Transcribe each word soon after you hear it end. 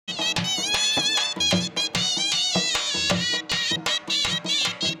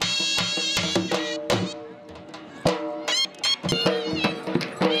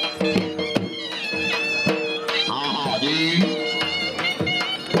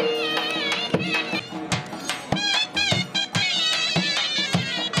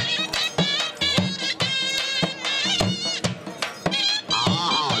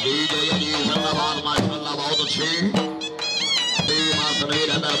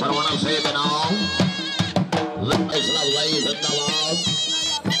परवाना से बनाओ इस्लाम जिंदाबाद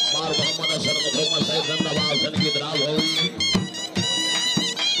मार मोहम्मद असर मोहम्मद साहब जिंदाबाद जिनकी दराज होगी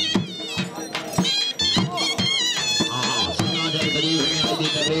समाजल गरीब आदि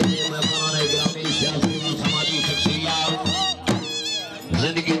तकरीब मेहमान ग्रामीण सियासी और समाजी शख्सियत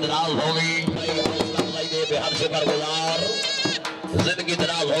जिंदगी दराज होगी बिहार से बरगुजार जिंदगी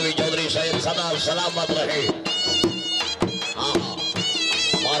दराज होगी चौधरी साहब सदा सलामत रहे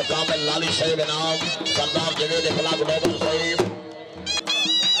और कामिल लाली साहब नाम सरदार जवेद इखलाक डोगर साहब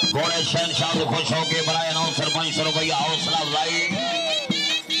घोड़े शहनशाह से खुश होकर बनाए अनाउंस सरपंच रुपया हौसला अफजाई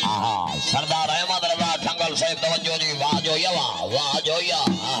सरदार अहमद रजा ठंगल साहब तवज्जो जी वाह जोया वाह जोया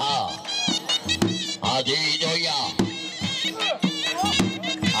हाँ जी जोया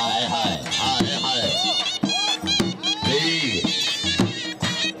हाय हाय हाय हाय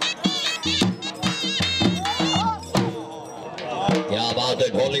क्या बात है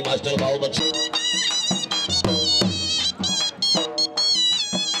ढोली मास्टर बहुत अच्छा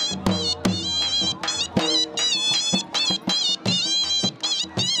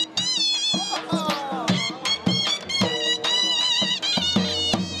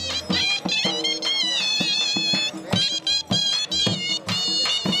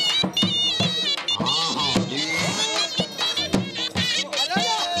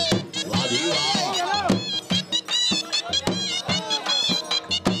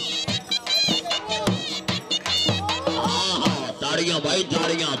भाई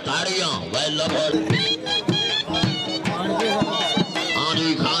ताड़ियां ताड़ियां वेल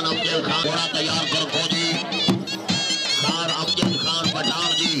आनी खान अमजद खान घोड़ा तैयार कर फौजी खान अमजद खान पठान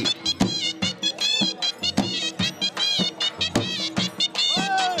जी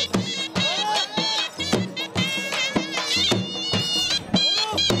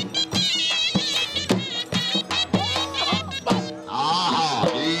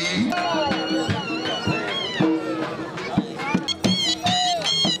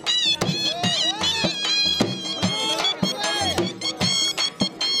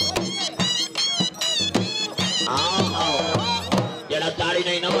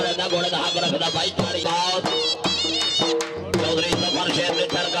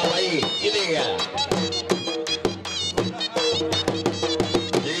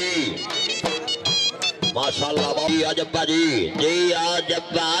माशाल्लाह जी अजब्बा जी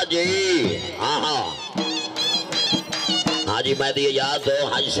हाँ जी मैं दिए याद हो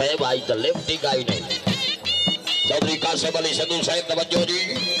हाजी साहब आज तो लिफ्ट ही गाई नहीं चौधरी कासिम अली संधू साहब तवज्जो जी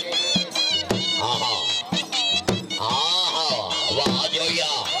हाँ वाह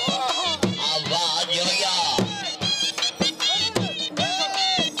जोया वाह जोया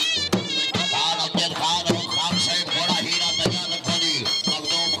खान अमजद खान और खान साहब घोड़ा हीरा तैयार रखो जी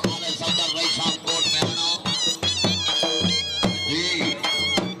मखदूम खालिद सफदर रईस साहब कोट में आना जी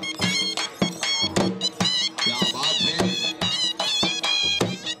क्या बात है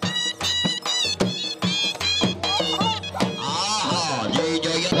जी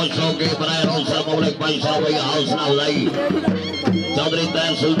जोया खुशों के बनाए रोसर मौलिक भाई साहब भाई हौसला अफजाई चौधरी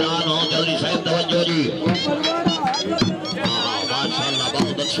तैन सुल्तान हो चौधरी साहब तवज्जो जी माशाल्लाह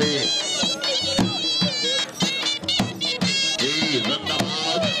बहुत अच्छे जी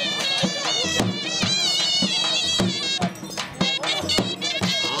जिंदाबाद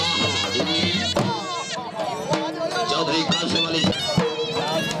चौधरी कासिम अली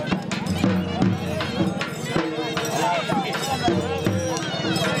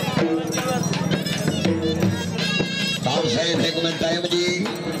Zaid एक मिनट टाइम जी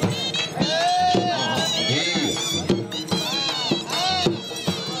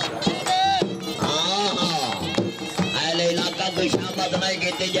इलाका कोई शामत नहीं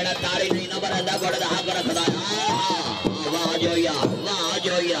की जरा ताड़ी नहीं ना बरदा बड़ा हक रखदा वाह जोया वाह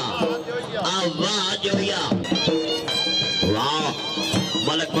जोया वाह जोया वाह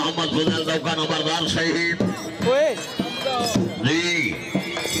मलिक मोहम्मद फजल दौका नंबरदार शहीद जी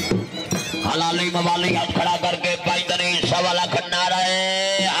हलाली मवाली हाथ खड़ा करके पाइदनी सवा लाख नारे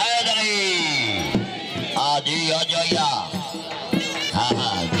हैदरी आजी जोया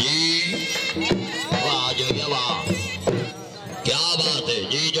हाँ जी वाह जोया वाह क्या बात है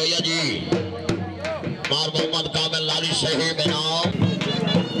जी जोया जी मार मोहम्मद कामिल लाली सही में नाम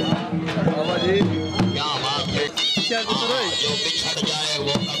क्या बात है जो बिछड़ जाए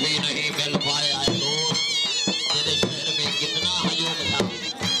वो कभी नहीं मिल पाए दोस्त तेरे शहर में कितना हजूम था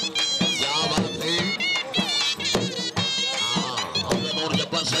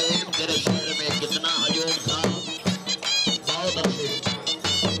तेरे शहर में कितना हजूम था बहुत अच्छे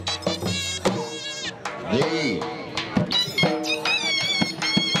जी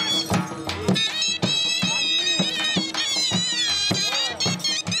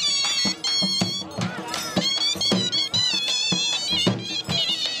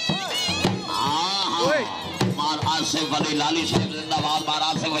आसिफ अली लाली साहब जिंदाबाद मार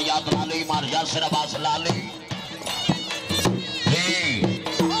आसिफ हयात लाली मार यासिर अब्बास लाली जी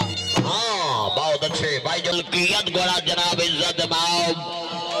हाँ बहुत अच्छे भाई जलकियत गोड़ा जनाब इज्जत माओ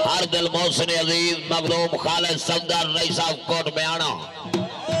हर दिल मोहसिन अजीज मखदूम खालिद सफदर रईस साहब कोट बयाना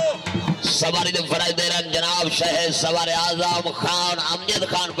सवारी दे फराज दे रहे जनाब शहद सवार आजम खान अमजद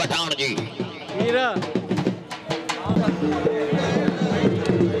खान पठान जी हीरा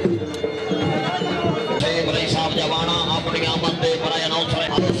जवाना अपनी आमद दे बराए नौसरे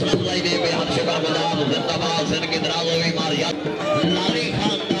हसरत ज़ाइदी बेहद शुक्र गुजार जिंदाबाद जिंदगी दराज हो बीमार याद लाली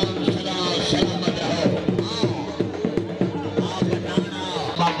खानदान सदा सलामत रहो आप बताना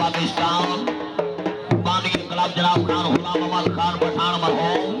पाकिस्तान बानी इनकलाब जनाब खान गुलाम अहमद खान पठान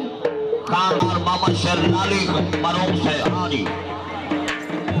मरहूम खान और मोहम्मद शेर लाली मरहूम से हाजी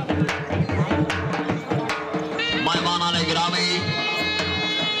मेहमान आने गिरामी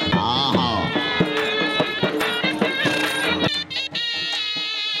हाँ हाँ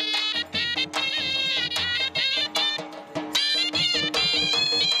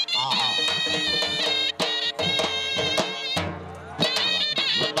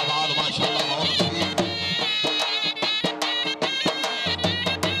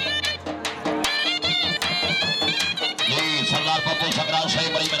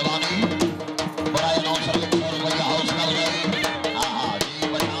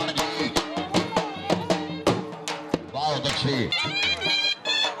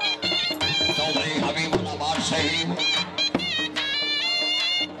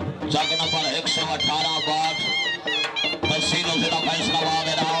जग नंबर 118 बात तहसीलों से फैसला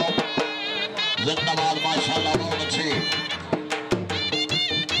दे रहा हूं जिंदाबाद माशाल्लाह बहुत अच्छी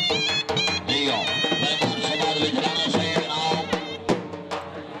दियो मेहमान समाज विचलाना सही बनाओ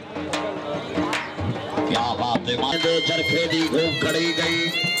क्या बात है दे चरखे दी खूब खड़ी गई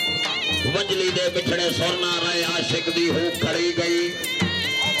वंजली दे बिछड़े सुरना रहे आशिक दी खूब खड़ी गई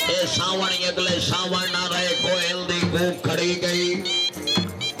ए सावण अगले सावण ना रहे कोयल दी खूब खड़ी गई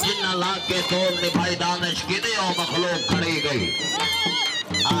जिन्ना ला के तोड़ निभाई दानिश किदे ओ मखलूक खड़ी गई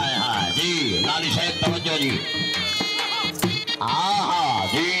हाय हाय जी लाली साहब तवज्जो जी आहा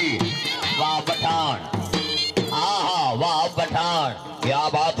जी वाह पठान आहा वाह पठान क्या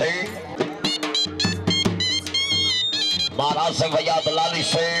बात है महाराज से भैया लाली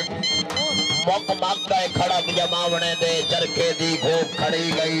साहब मुक मक्का खड़क जमावने दे चरखे दी खूब खड़ी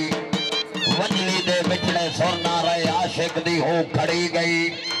गई वंजली दे बिछड़े सुरना रहे आशिक दी खूब खड़ी गई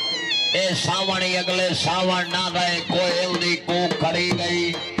ए सावणी अगले सावण ना रहे कोयल दी कूक खड़ी गई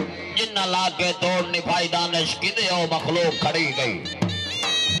जिन्ना ला के तोड़ निभाई दानिश किदे ओ मखलूक खड़ी गई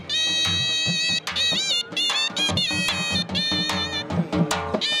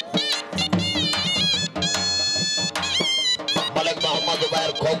मलिक मोहम्मद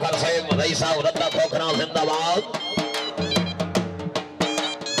जुबैर खोखर से रईसा रद्दा खोखरा जिंदाबाद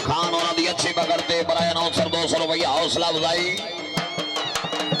खान और दी अच्छी पकड़ते बराए 200 रुपया हौसला अफजाई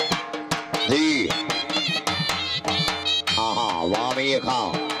जी हाँ वहां भी खां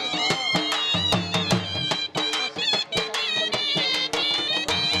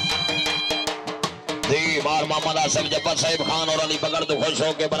जी बार मोहम्मद आसिफ जब्बार साहिब खान और अली पकड़ तो खुश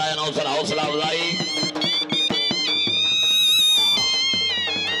होके बराए 900 हौसला अफजाई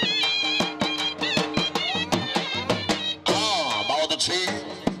हाँ बहुत अच्छी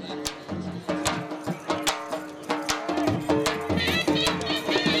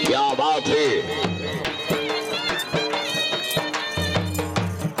क्या बात है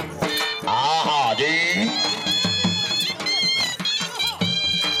आहा जी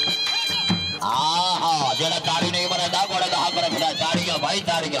आहा जरा ताड़ी नहीं मरदा गोड़ा का हक रखना ताड़ियां भाई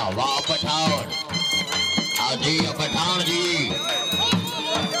ताड़ियां वाह पठान जी पठान जी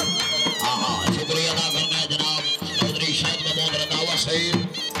आहा शुक्रिया अदा करना है जनाब चौधरी शायद महमूद रंधावा सईद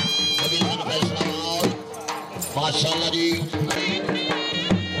फैसला माशाल्लाह जी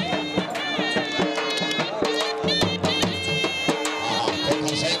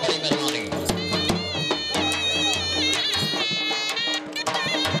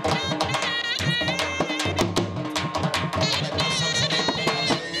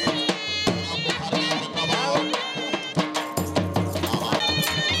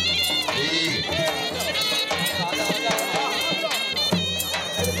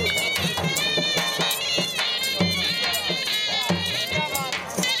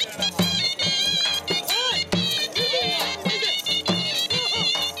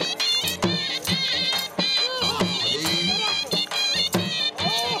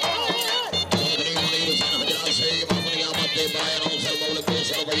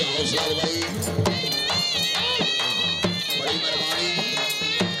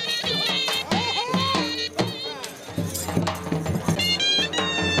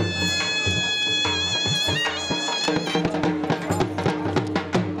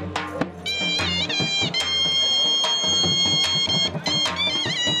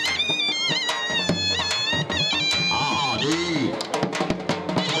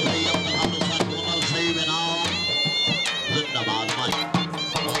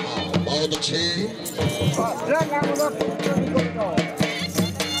बहुत अच्छे।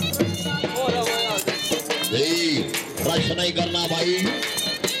 जी रश नहीं करना भाई।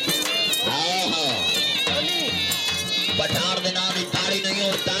 हाँ हाँ पठान के नाम की ताड़ी नहीं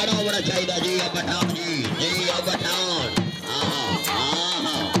और ताड़ा होना चाहिए जी। अब पठान जी अब पठान। हाँ हाँ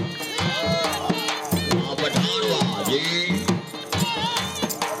हाँ पठान वाह जी।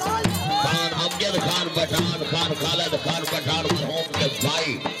 खान अमजद खान पठान खान खालिद खान पठान मरहूम के भाई।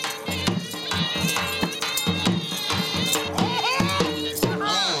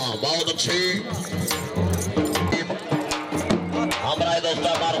 हाँ बहुत अच्छी। हमारे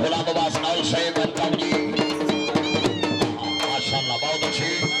दोस्तों का गुलाम अब्बास नौल से वेलकम जी। माशाल्लाह बहुत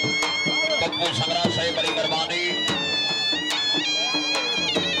अच्छी। पप्पू संग्राम से बड़ी मेहरबानी।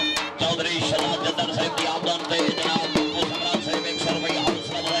 चौधरी शहजाद जदर साहब की आमदन से जनाब पप्पू संग्राम से 100 रुपया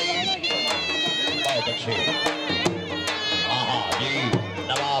हौसला बढ़ाई। बहुत अच्छे। हाँ हाँ जी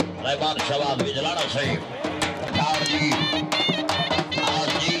नवाब रहमान शहबाज विजलाना से पठान जी। आज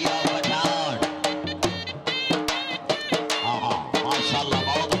जी पठान। हाँ हाँ माशाल्लाह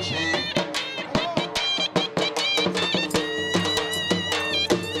बहुत अच्छे।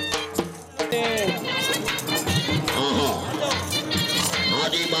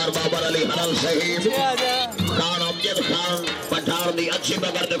 हाजी मार बाबर अली हरल शहीद खान अमजद खान पठान की अच्छी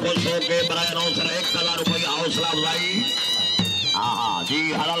बगर से खुश होकर बराए 1000 रुपये हौसला अफजाई। हाँ हाँ जी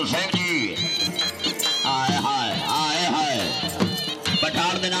हरल सिंह जी आए हाय आए हाय।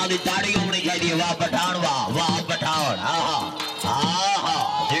 पठान के नाम की ताड़ी होनी चाहिए। वाह पठान वाह वाह पठान। हाँ हाँ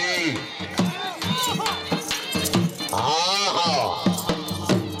हाँ जी हाँ हाँ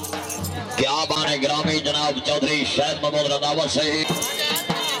क्या बाने ग्रामी जनाब चौधरी शहद मोहम्मद रदावत से